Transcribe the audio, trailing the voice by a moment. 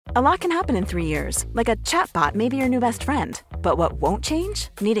A lot can happen in 3 years, like a chatbot may be your new best friend. But what won't change?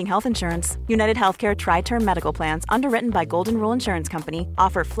 Needing health insurance. United Healthcare Tri-Term Medical Plans, underwritten by Golden Rule Insurance Company,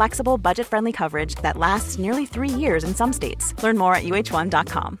 offer flexible, budget-friendly coverage that lasts nearly 3 years in some states. Learn more at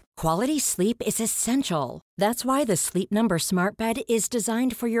uh1.com. Quality sleep is essential. That's why the Sleep Number Smart Bed is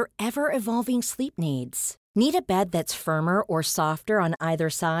designed for your ever-evolving sleep needs. Need a bed that's firmer or softer on either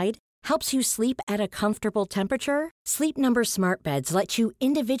side? Helps you sleep at a comfortable temperature? Sleep Number Smart Beds let you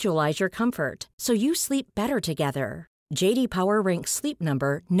individualize your comfort, so you sleep better together. J.D. Power ranks Sleep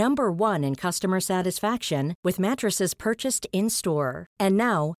Number number 1 in customer satisfaction with mattresses purchased in-store. And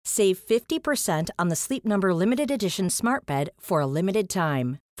now, save 50% on the Sleep Number Limited Edition Smart Bed for a limited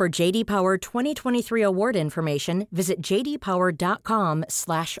time. For J.D. Power 2023 award information, visit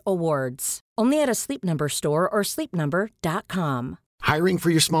jdpower.com/awards. Only at a Sleep Number store or sleepnumber.com. Hiring for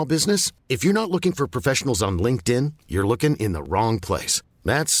your small business? If you're not looking for professionals on LinkedIn, you're looking in the wrong place.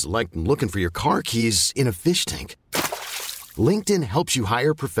 That's like looking for your car keys in a fish tank. LinkedIn helps you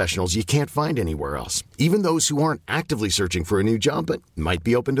hire professionals you can't find anywhere else, even those who aren't actively searching for a new job but might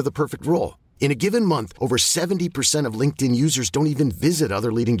be open to the perfect role. In a given month, over 70% of LinkedIn users don't even visit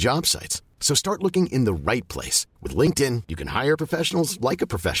other leading job sites. So start looking in the right place. With LinkedIn, you can hire professionals like a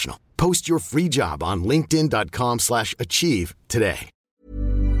professional. Post your free job on linkedin.com/achieve today.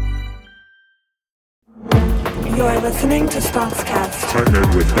 You're listening to Stonxcast.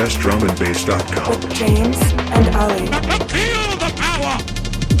 Partnered with bestdrumandbass.com. With James and Ali. Feel the power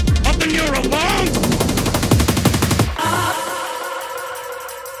of the Eurofunk!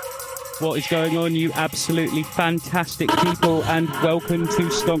 What is going on, you absolutely fantastic people, and welcome to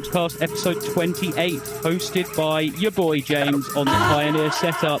Stonxcast episode 28, hosted by your boy James on the Pioneer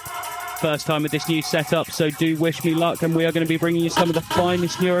setup. First time with this new setup, so do wish me luck, and we are going to be bringing you some of the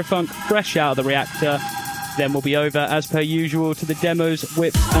finest Eurofunk fresh out of the reactor. Then we'll be over, as per usual, to the demos,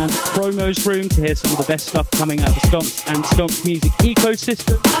 whips and promos room to hear some of the best stuff coming out of the Stonx and Stonx music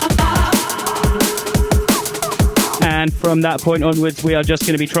ecosystem. And from that point onwards, we are just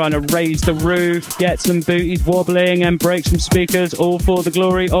going to be trying to raise the roof, get some booties wobbling and break some speakers, all for the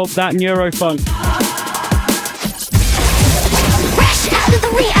glory of that Eurofunk. Fresh out of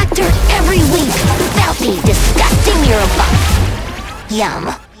the reactor every week, filthy, disgusting Eurofunk.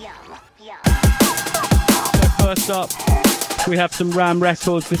 Yum. First up, we have some Ram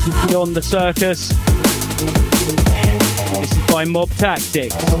Records. This is Beyond the Circus. This is by Mob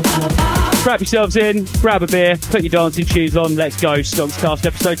Tactics. Strap yourselves in, grab a beer, put your dancing shoes on, let's go. Stonxcast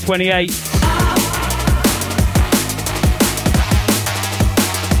episode 28.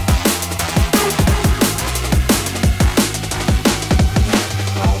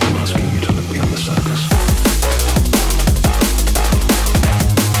 I'm asking you to look beyond the circus.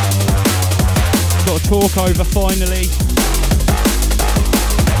 Got a talk over finally.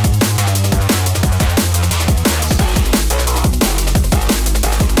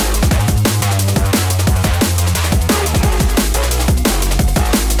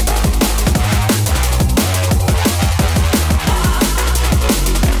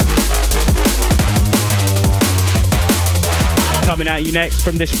 Coming at you next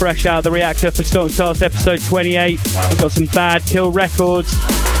from this fresh out of the reactor for Stonxcast episode 28. We've got some Bad Kill Records.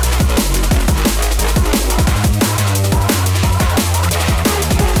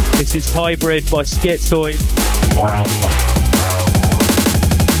 This is Hybrid by Schizoid.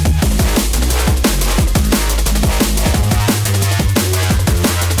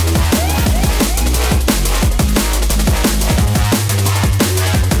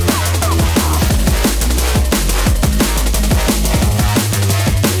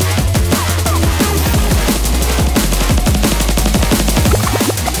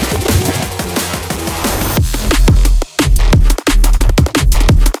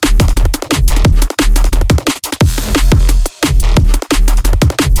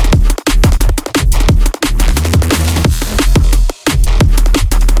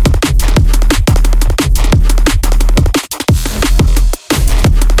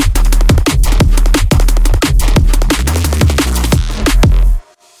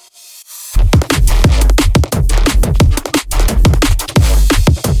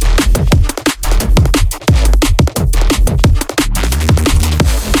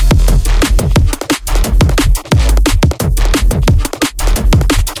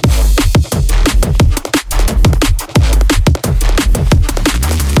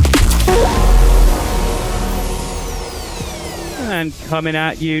 And coming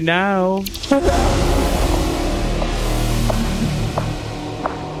at you now,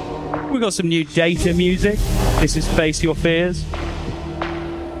 we got some new Data music. This is Face Your Fears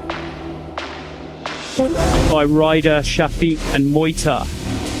by Ryder, Shafiq and Moita.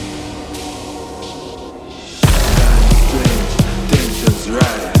 tensions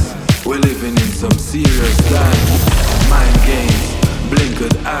rise. We're living in some serious times. Mind games,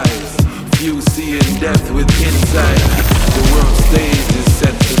 blinkered eyes. Few seeing death with insight. The world stage is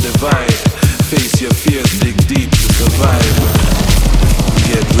set to divide. Face your fears, dig deep to survive.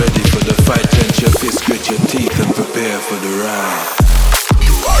 Get ready for the fight, clench your fist, grit your teeth and prepare for the ride.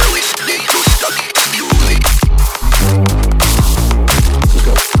 You are listening to Study Music. Let's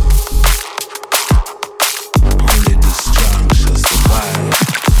go. Only the strong shall survive.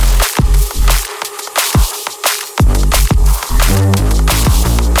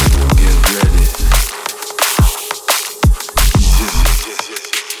 Get ready.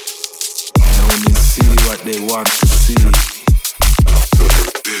 They only see what they want to see.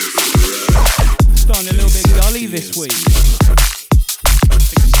 Starting a little bit gully this week. I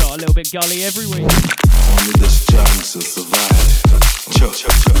think we start a little bit gully every week. Only the strong shall survive. Chuck,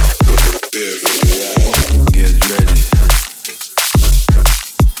 chuck, chuck. Get ready.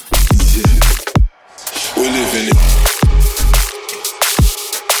 Yeah. We live in it.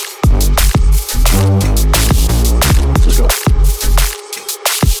 Let's go.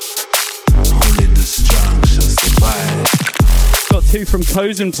 Only the strong shall survive. Got two from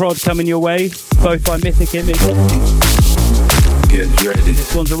Kozen Prod coming your way, both by Mythic Image. Get ready.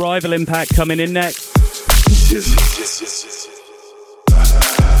 This one's Arrival Impact coming in next. Yes, yes, yes, yes, yes.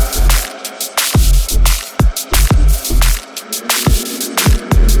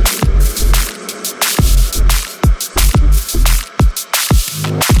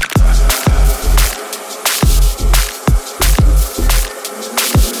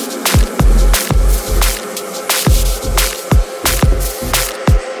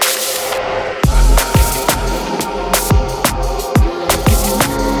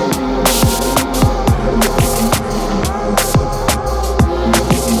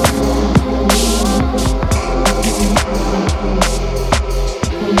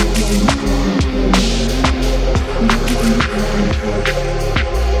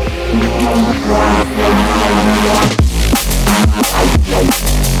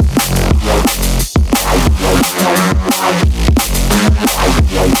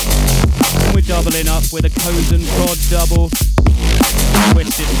 We're doubling up with a Kozen Prod double.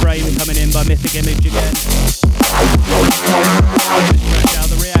 Twisted Frame coming in by Mythic Image again. Fresh out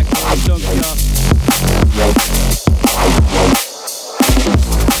the reactor on Stonxcast.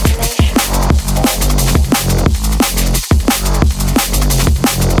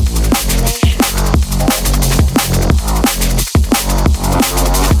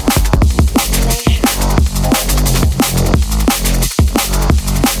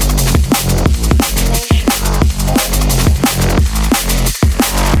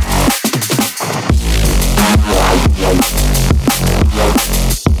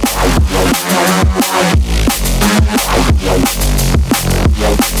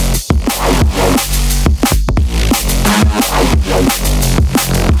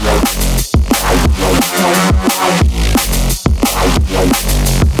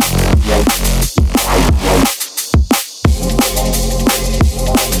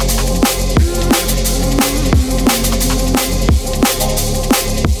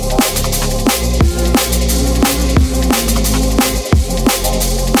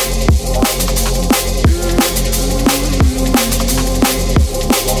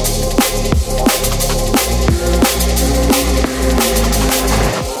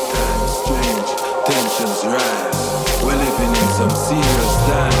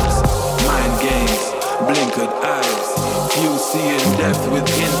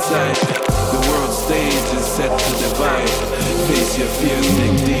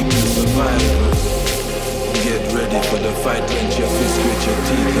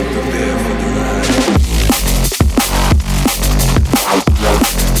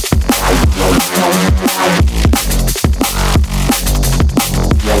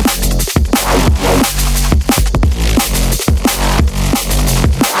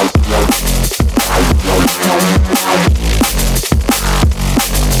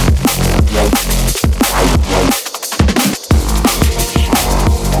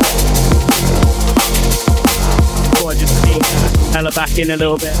 Back in a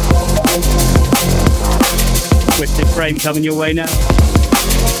little bit. Twisted Frame coming your way now.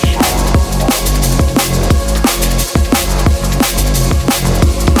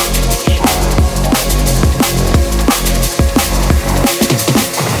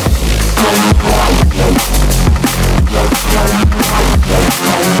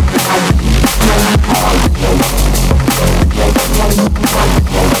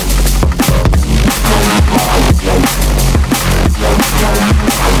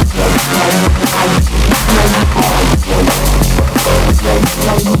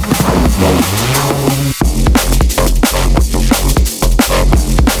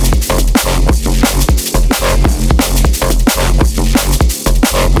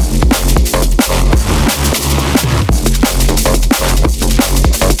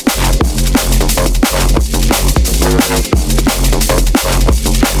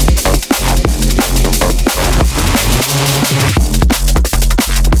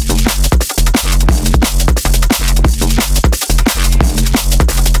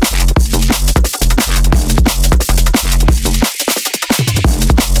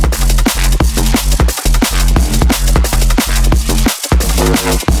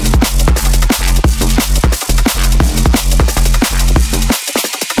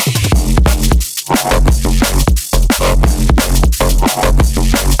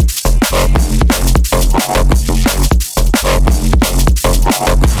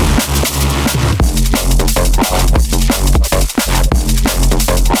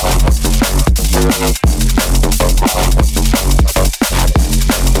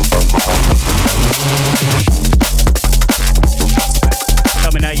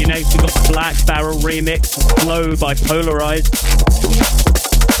 Remix, Flow by Polarized.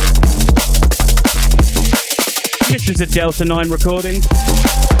 This is a Delta 9 recording.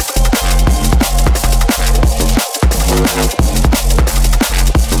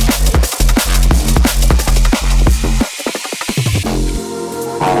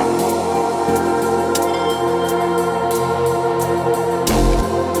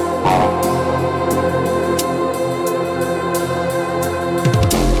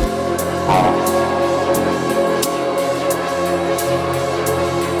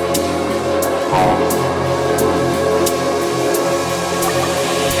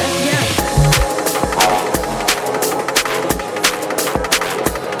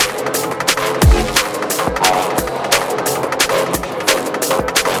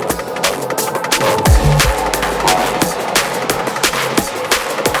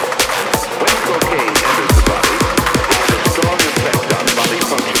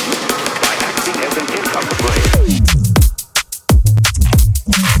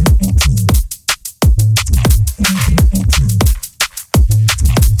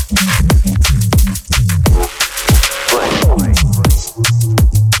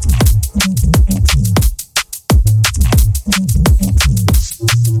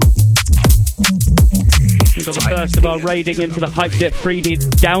 First of our raiding into the Hype Dip 3D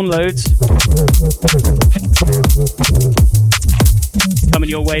downloads. Coming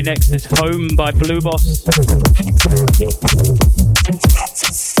your way next is Home by Blue Boss.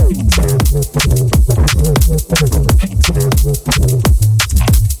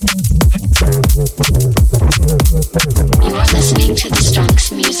 You are listening to the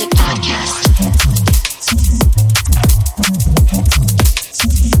Stonx Music Podcast.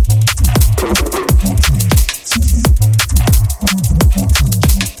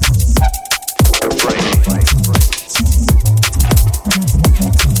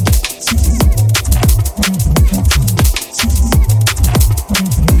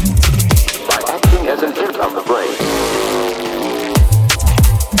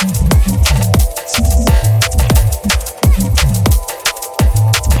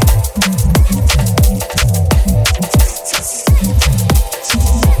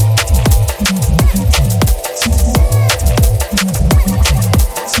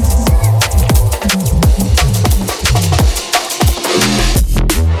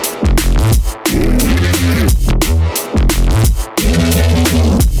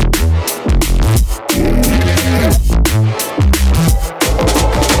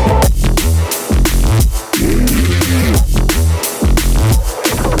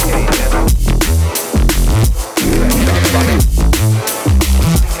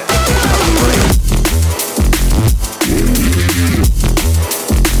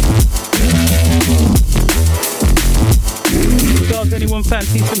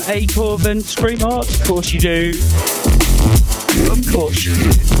 Fancy some Acorn and Scream Art? Of course you do. Of course you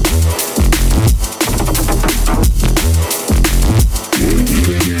do.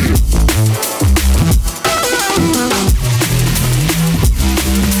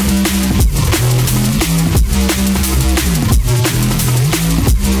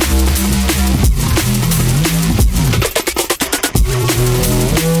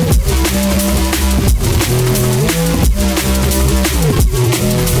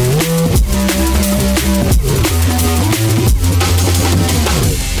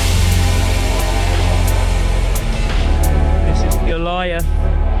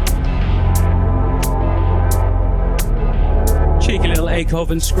 Cheeky little Akov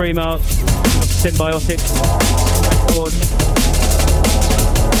and Scream Art, Symbiotic record.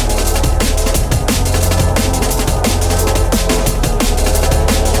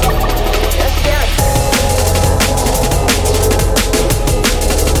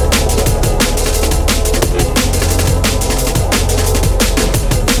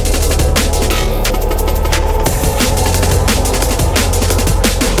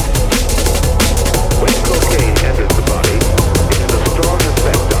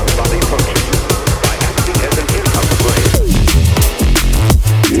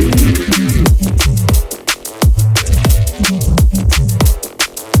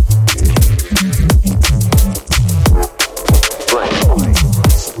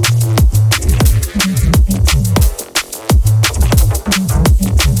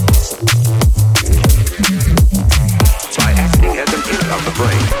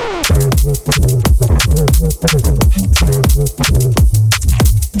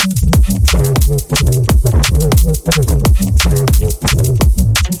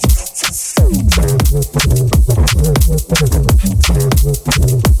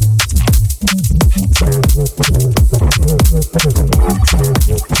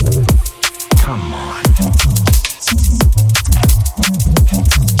 Come on.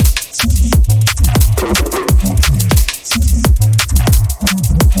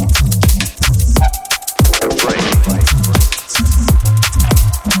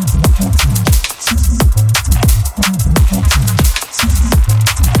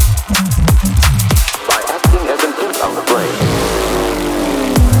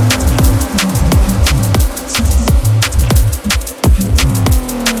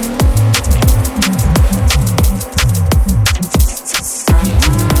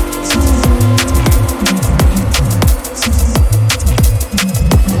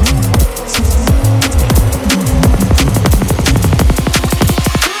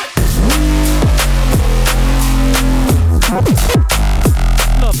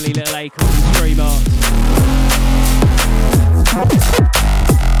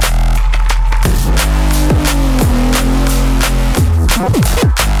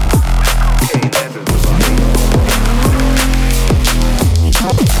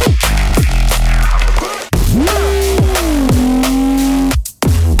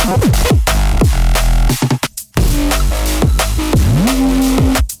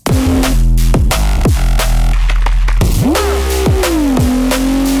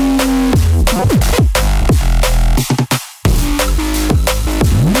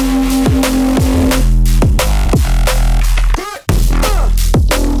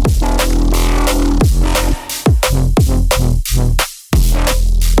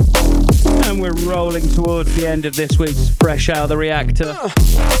 Towards the end of this week's Fresh Out of the Reactor,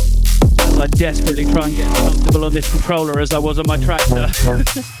 as I desperately try and get comfortable on this controller as I was on my tractor.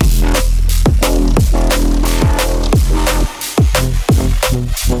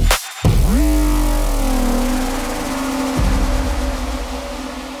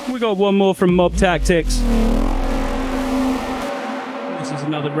 We got one more from Mob Tactics. This is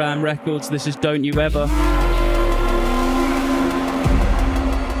another Ram Records. This is Don't You Ever.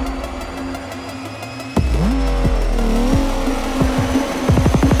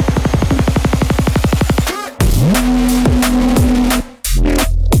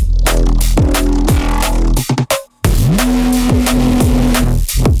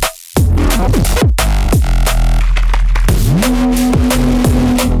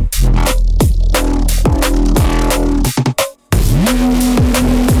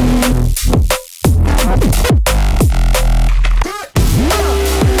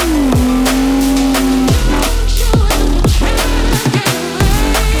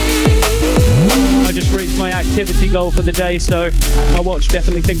 Goal for the day, so my watch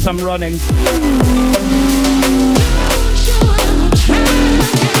definitely thinks I'm running.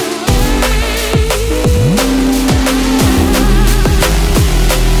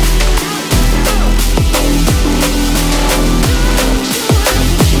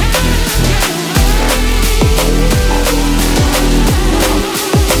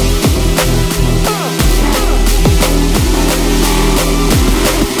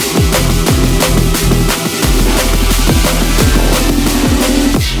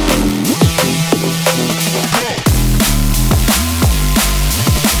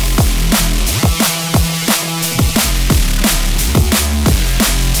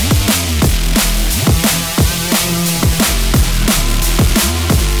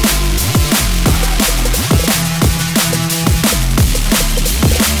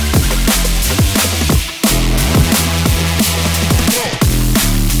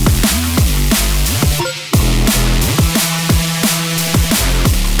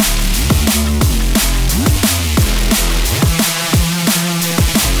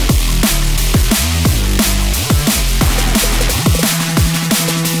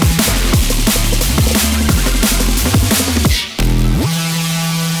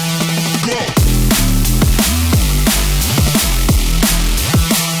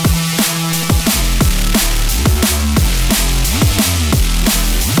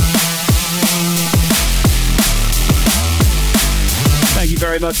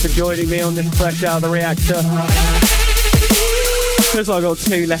 Very much for joining me on this Fresh Out of the Reactor. Because I got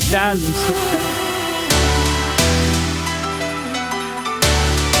two left hands.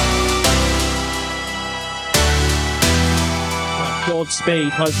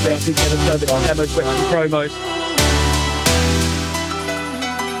 Godspeed. Hopefully I can get us over to demo quick and promos.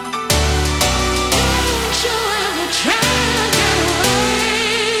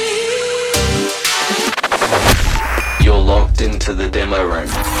 Locked into the demo room.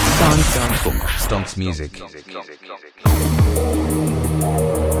 Stonx music. Might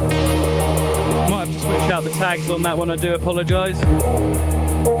have to switch out the tags on that one, I do apologise.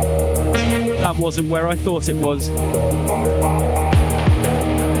 That wasn't where I thought it was.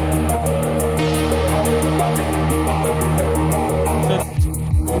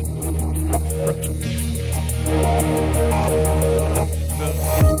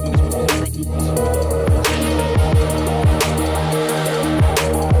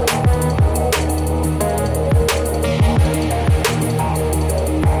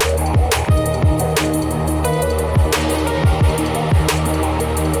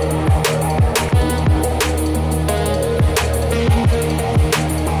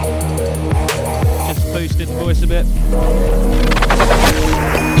 boosted the voice a bit.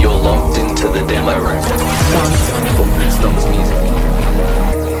 You're locked into the demo room. Stonx Music.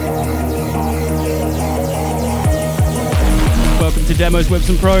 Welcome to Demos, Whips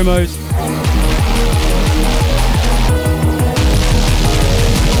and Promos.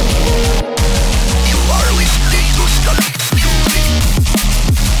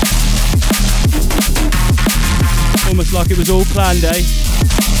 Almost like it was all planned, eh?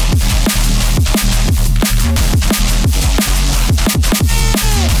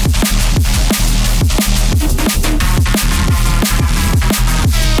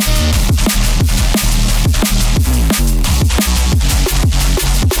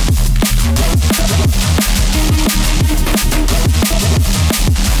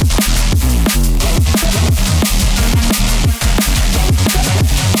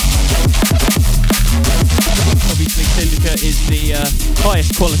 Is the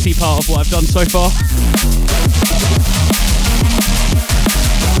highest quality part of what I've done so far.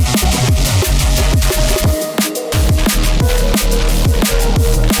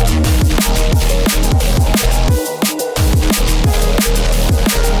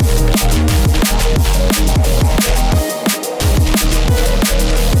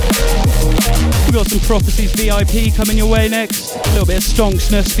 We've got some Prophecies VIP coming your way next. A little bit of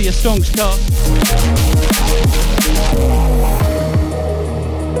Stonxness for your Stonxcast.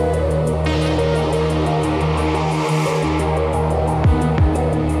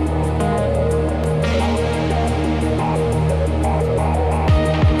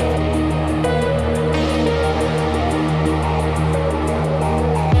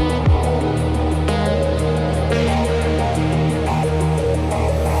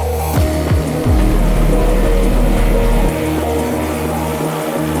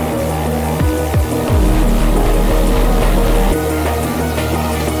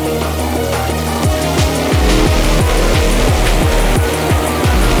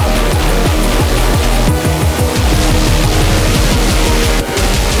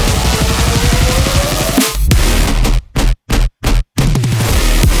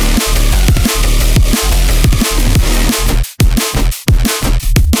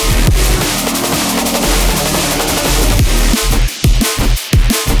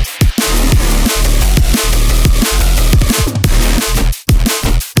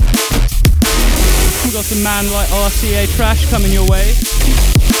 Some man like RCA Trash coming your way.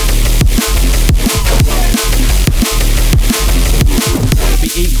 It'll be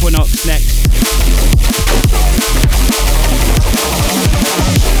Equinox next.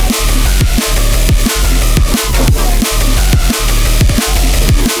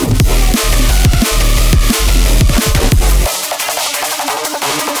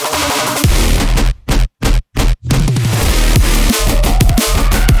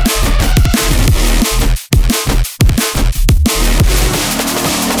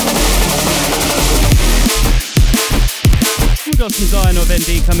 Got some Zion of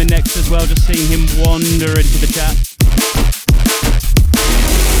ND coming next as well, just seeing him wander into the chat.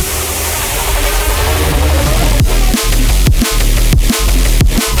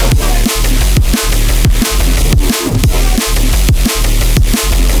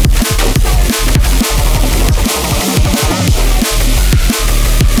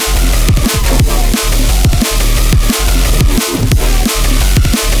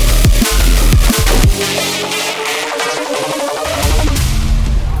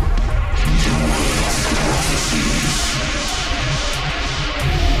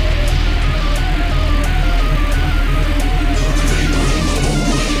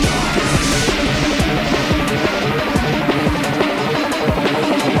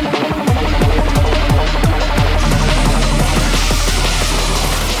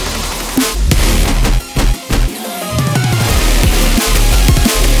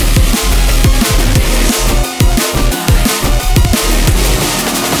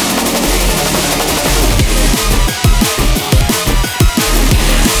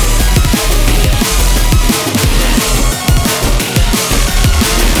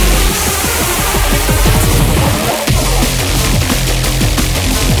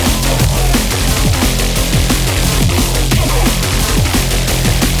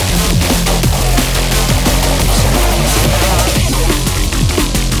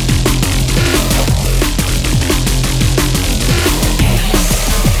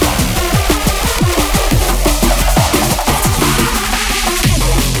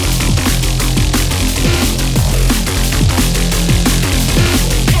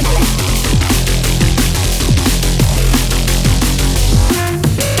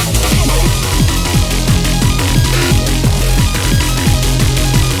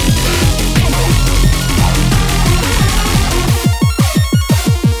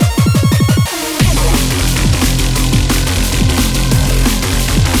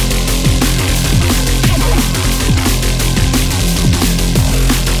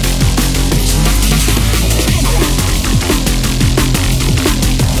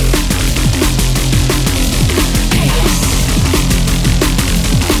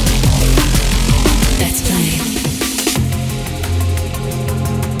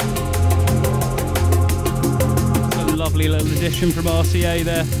 Lovely little addition from RCA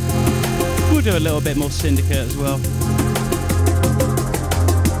there. We'll do a little bit more Syndicate as well.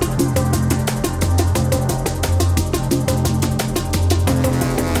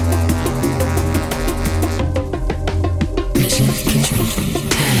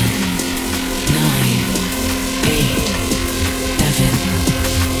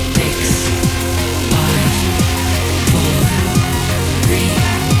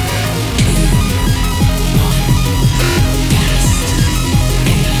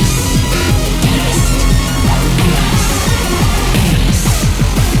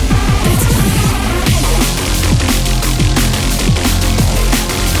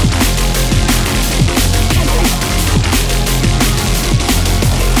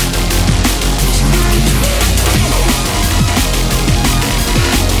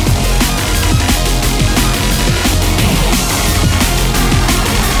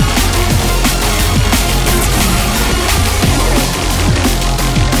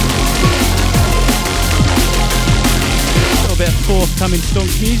 Forthcoming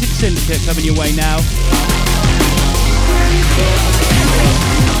Stonx Music Syndicate coming your way now.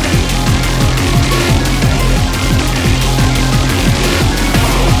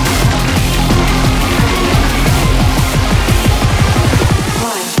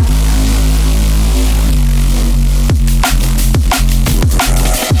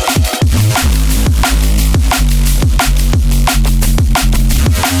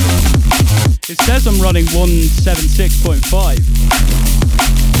 It says I'm running 176.5.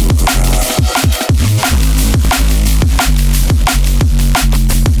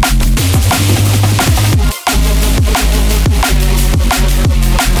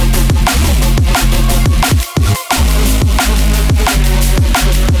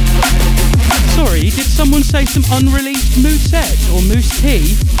 Sorry, did someone say some unreleased Moosette or Moose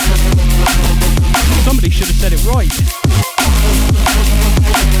T? Somebody should have said it right.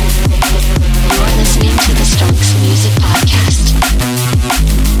 You're listening to the Stonx Music Podcast.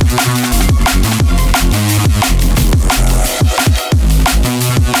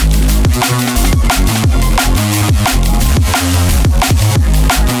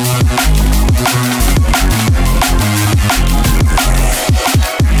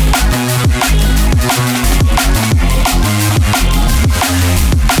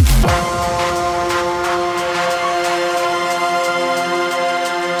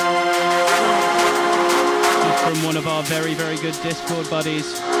 Very, very good Discord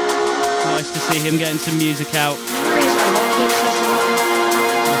buddies. Nice to see him getting some music out.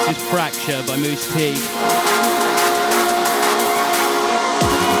 This is Fracture by Moose T.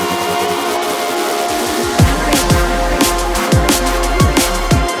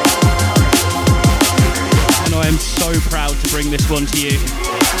 And I am so proud to bring this one to you.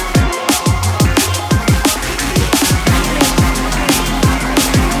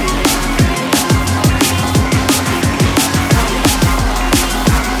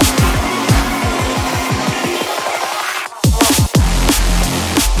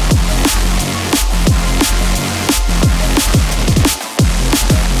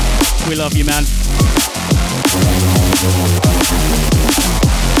 We love you, man.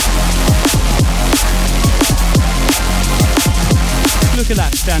 Look at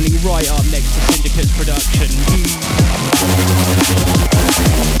that, standing right up next to Syndicate's production.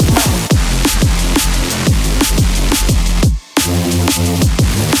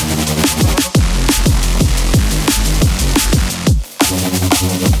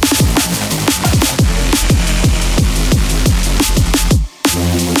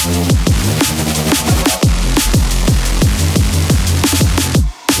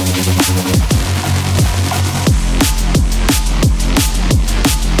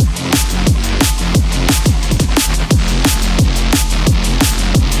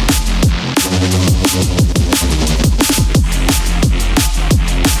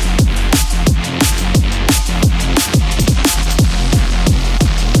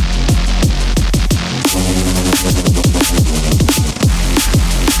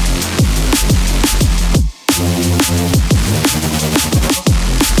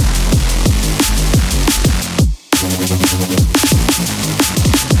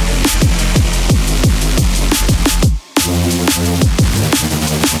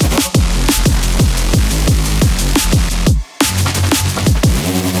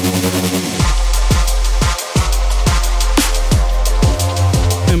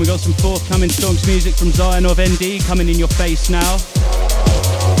 Forthcoming Stonx music from Zionov ND coming in your face now. If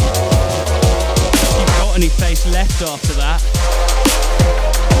you've got any face left after that.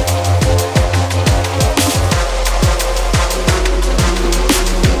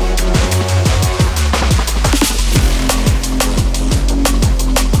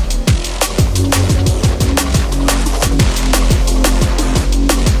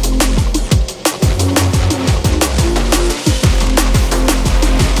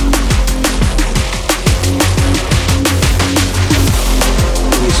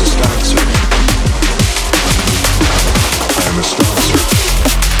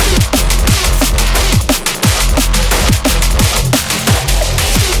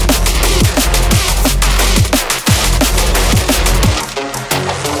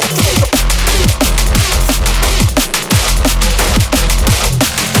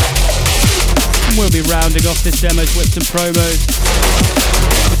 Rounding off this demo's whips and promos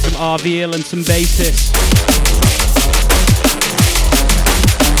with some RVL and some Basis.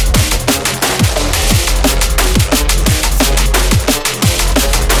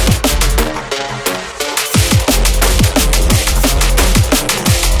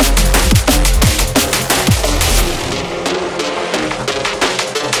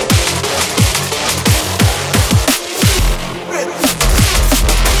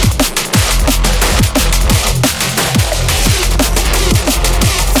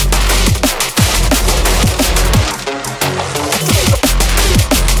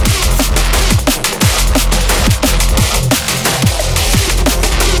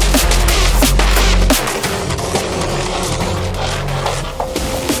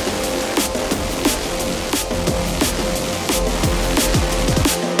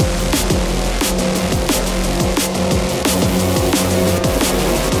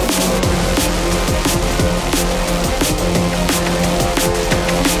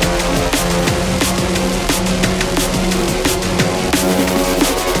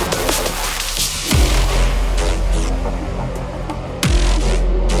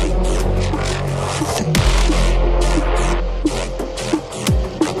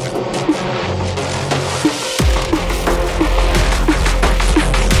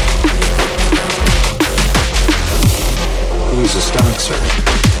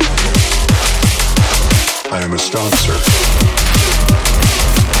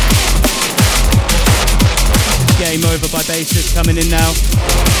 Basis coming in now.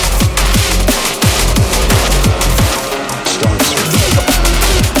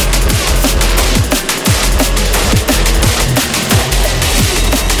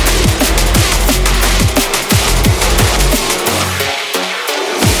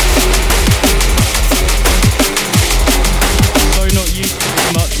 So not used to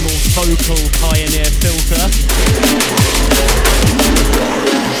a much more vocal Pioneer filter.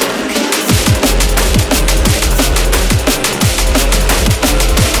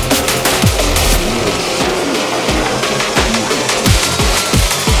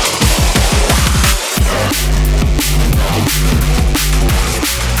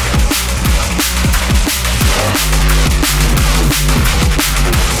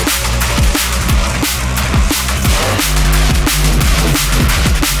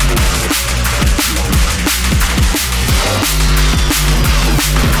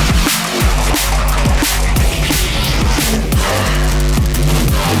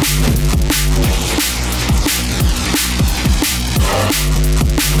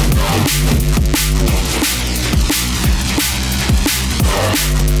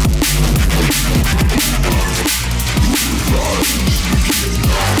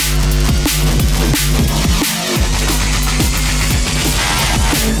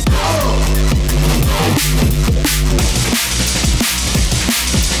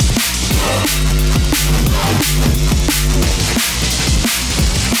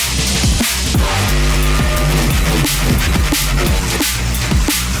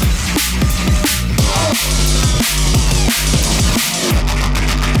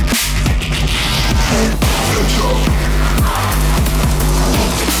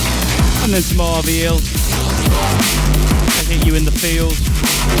 And then some RVL. They hit you in the field.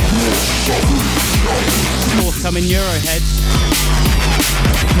 Forthcoming Euroheads.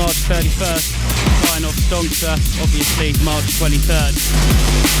 March 31st. Sign off Stonxcast, obviously March 23rd.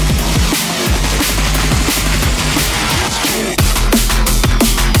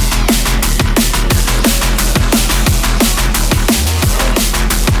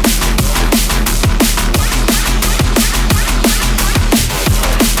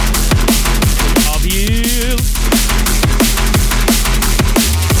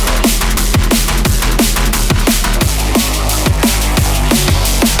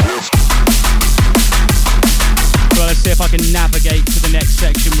 See if I can navigate to the next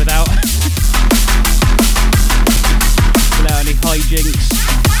section without any hijinks.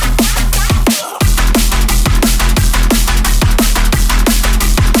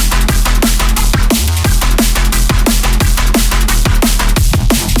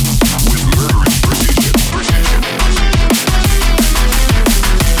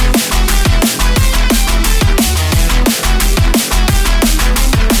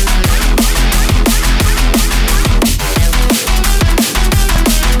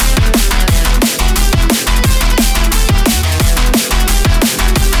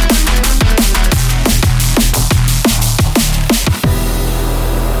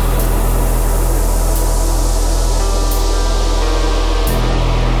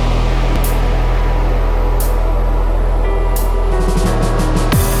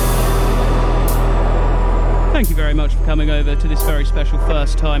 coming over to this very special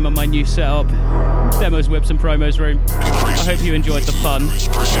first time on my new setup. Demos, whips and promos room. I hope you enjoyed the fun.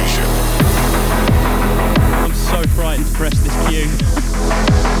 I'm so frightened to press this cue.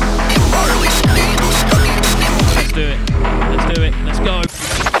 Let's do it. Let's do it. Let's go.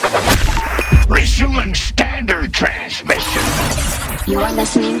 Resuming standard transmission. You are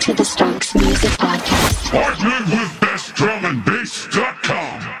listening to the Stonx Music Podcast. Partnered with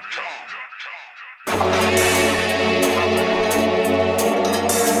bestdrumandbass.com.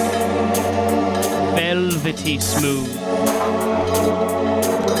 Velvety smooth.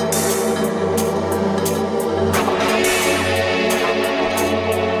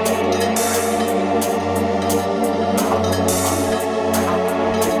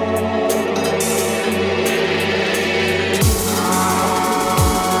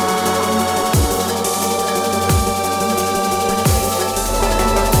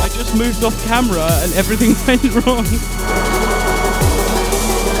 Moved off camera and everything went wrong.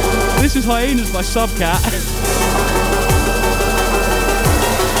 This is Hyenas by Subcat.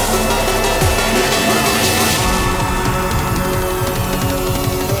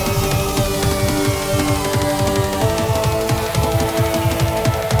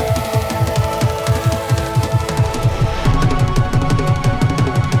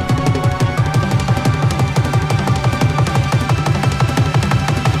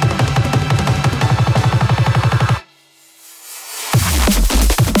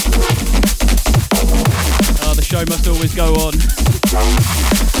 Must always go on.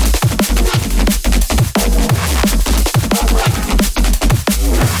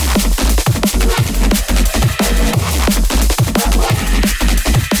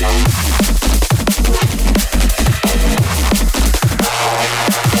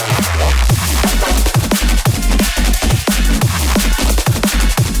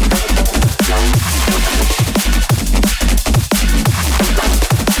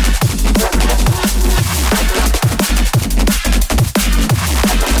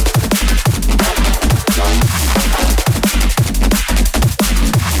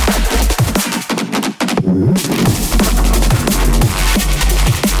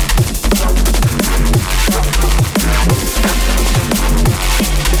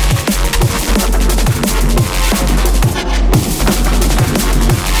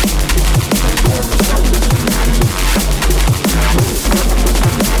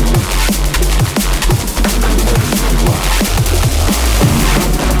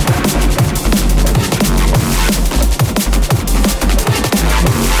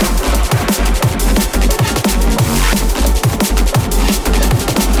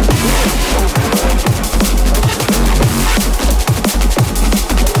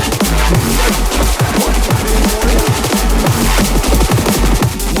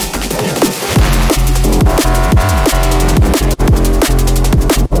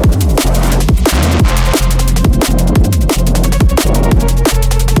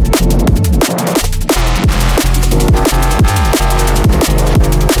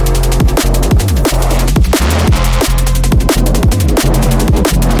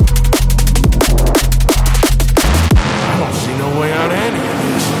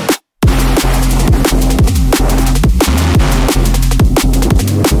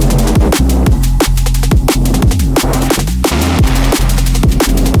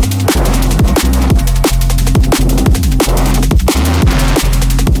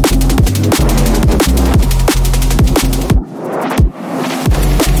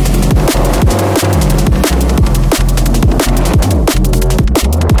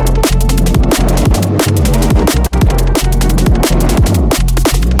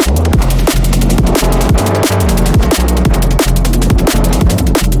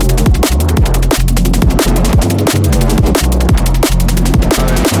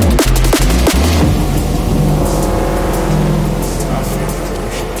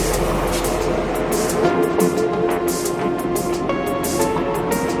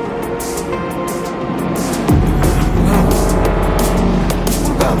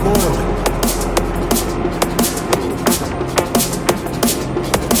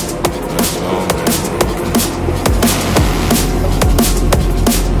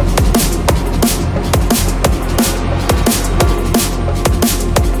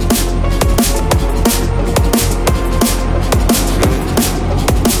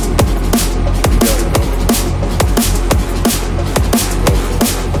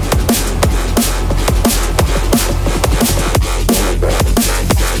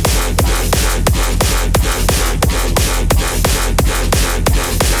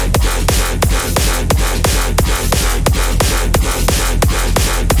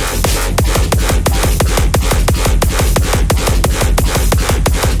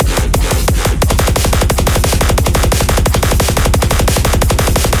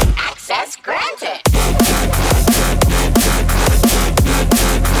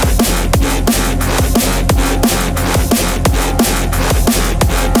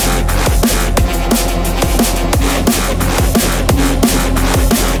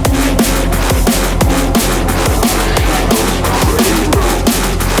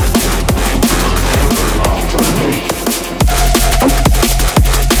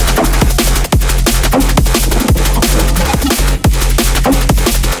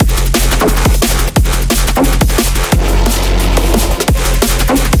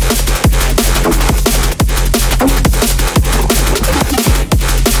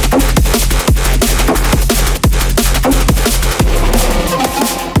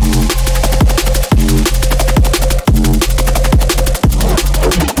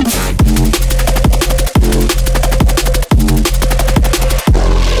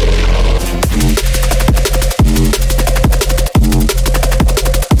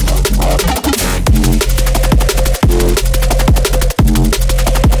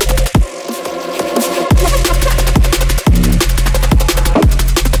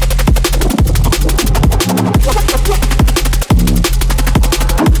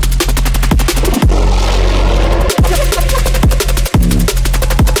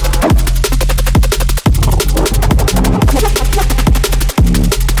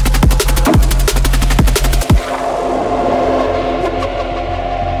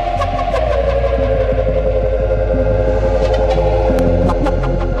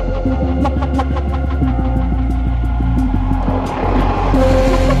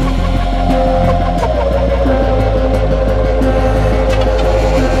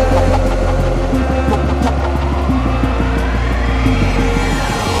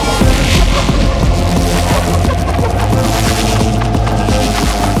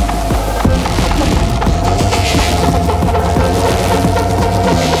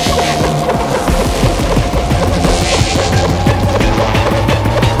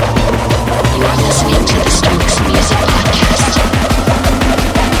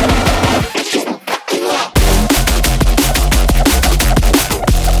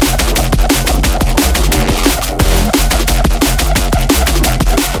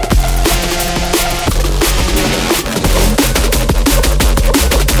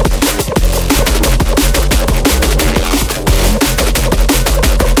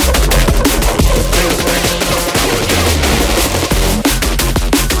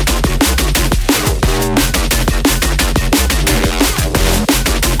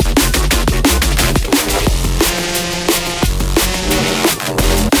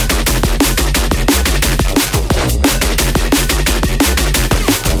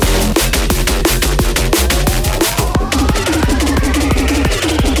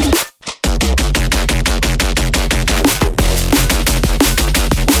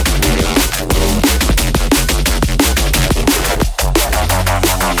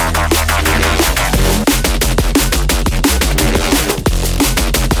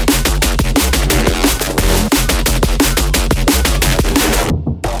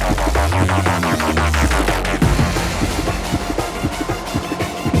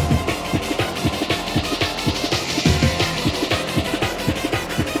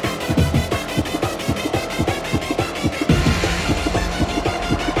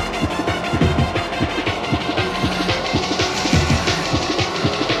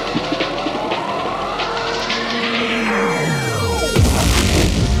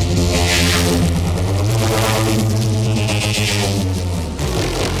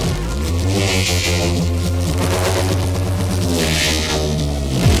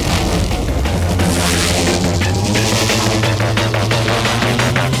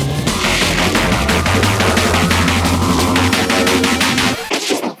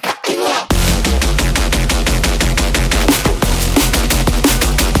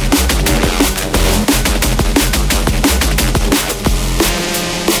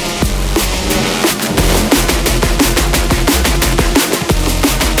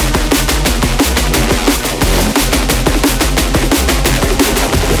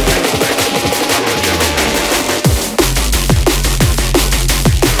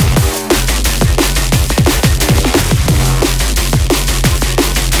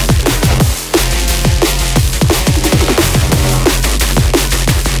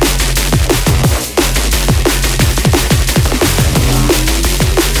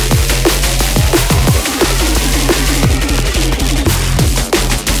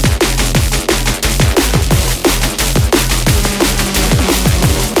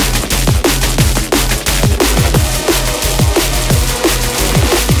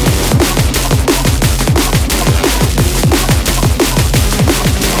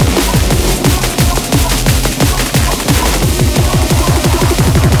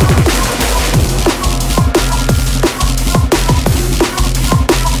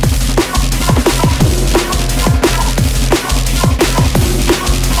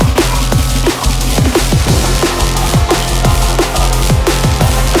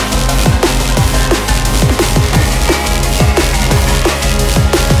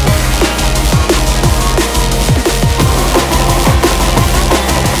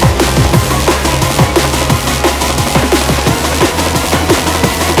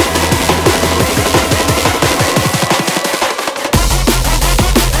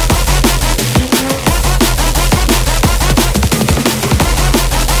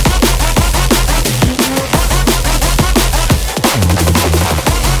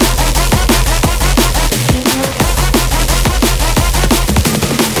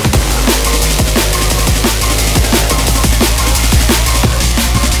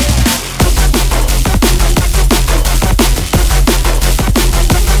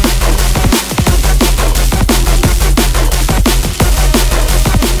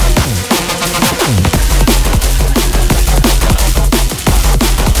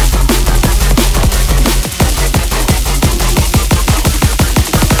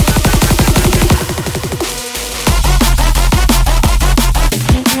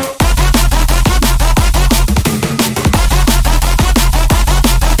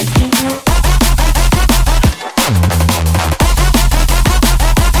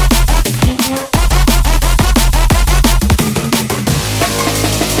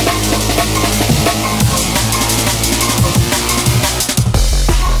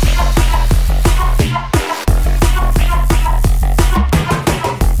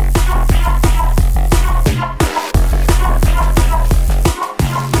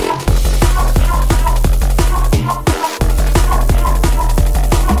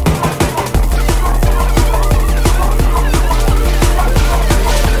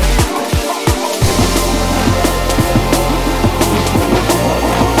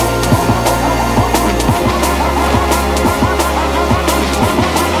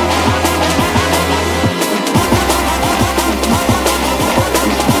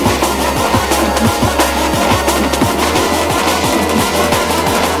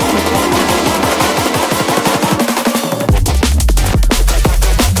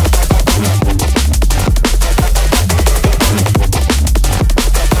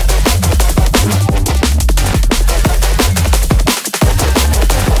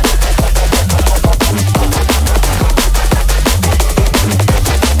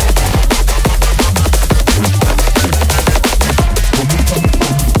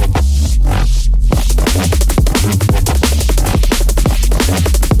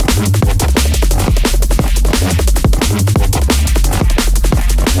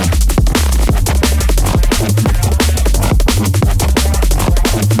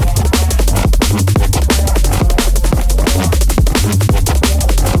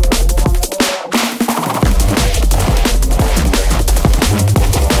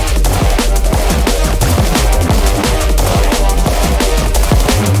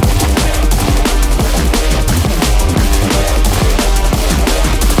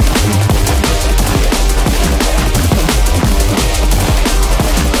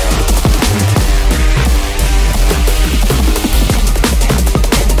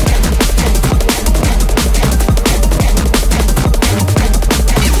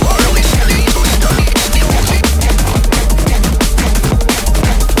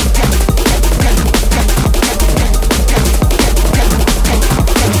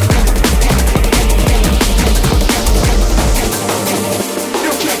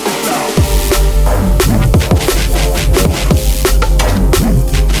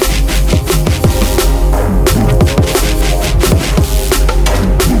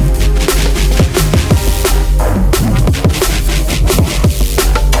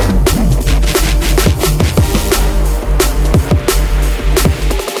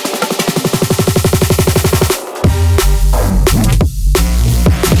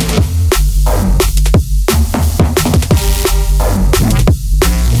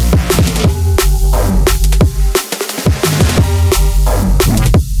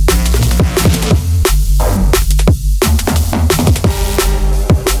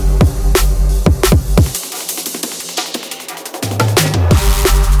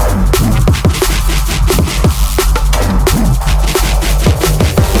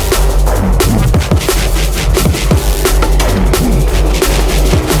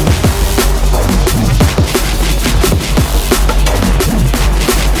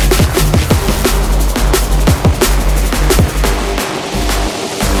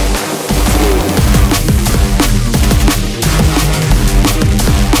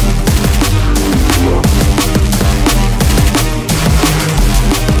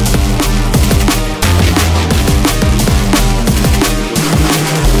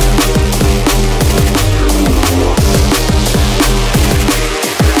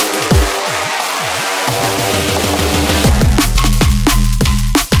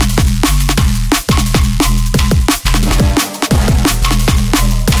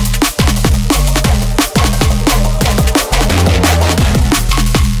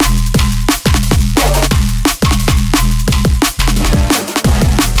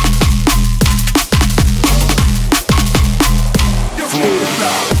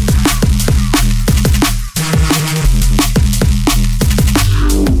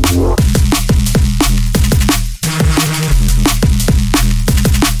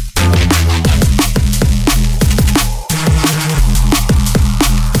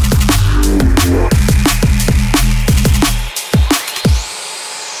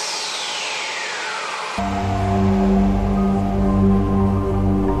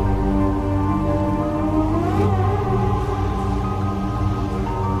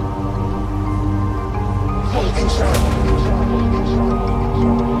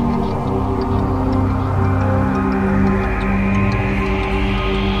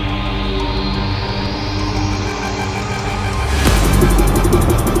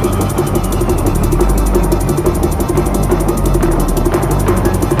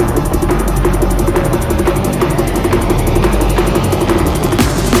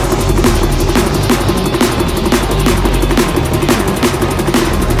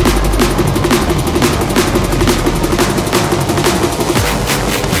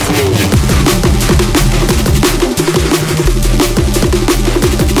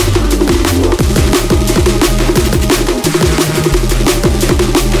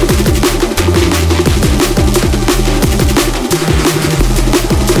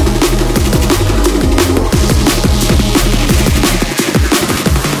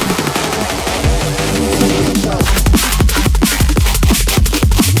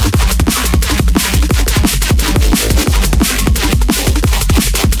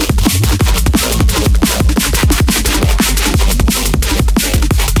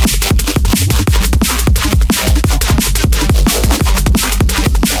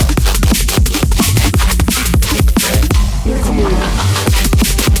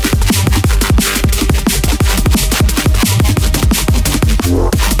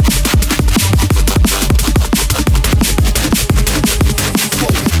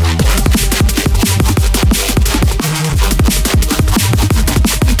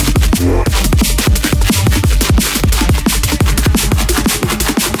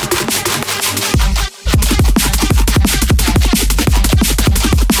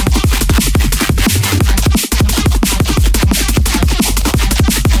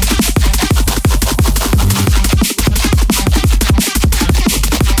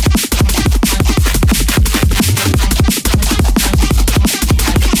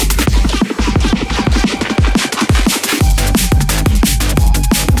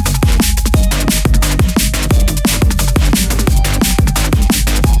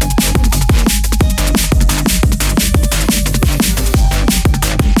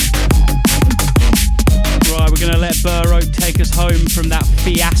 take us home from that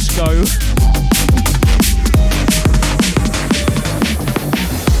fiasco.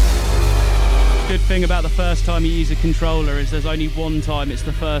 Good thing about the first time you use a controller is there's only one time it's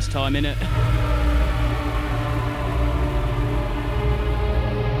the first time, innit?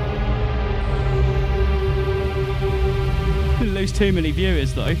 Didn't lose too many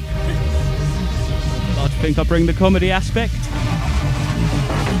viewers though. I think I bring the comedy aspect.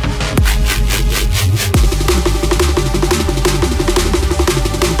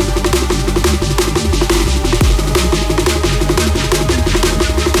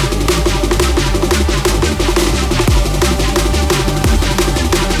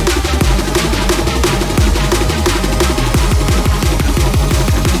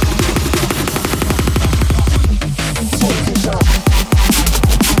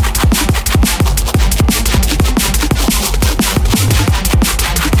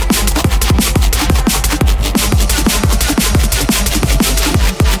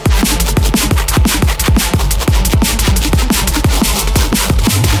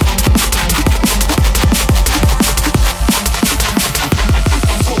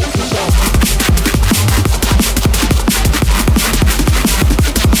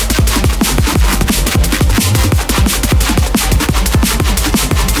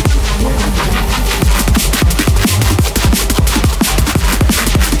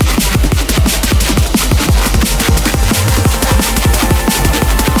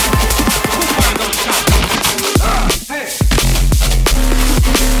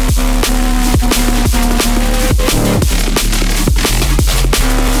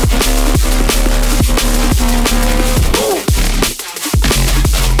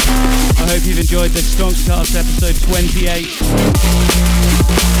 Enjoyed the Stonxcast episode 28.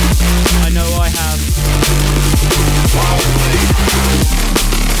 I know I have.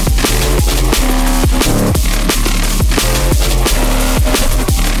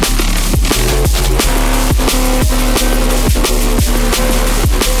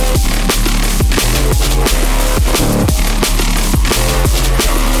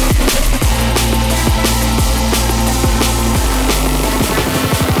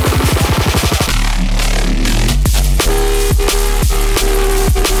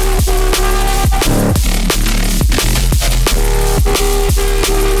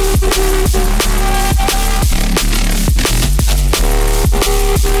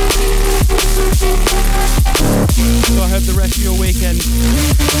 So I hope the rest of your weekend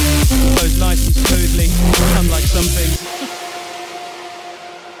goes nice and smoothly, unlike some things.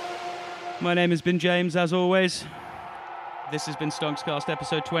 My name has been James, as always. This has been Stonxcast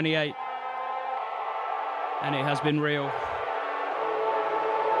episode 28. And it has been real.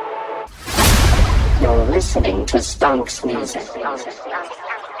 You're listening to Stonx music.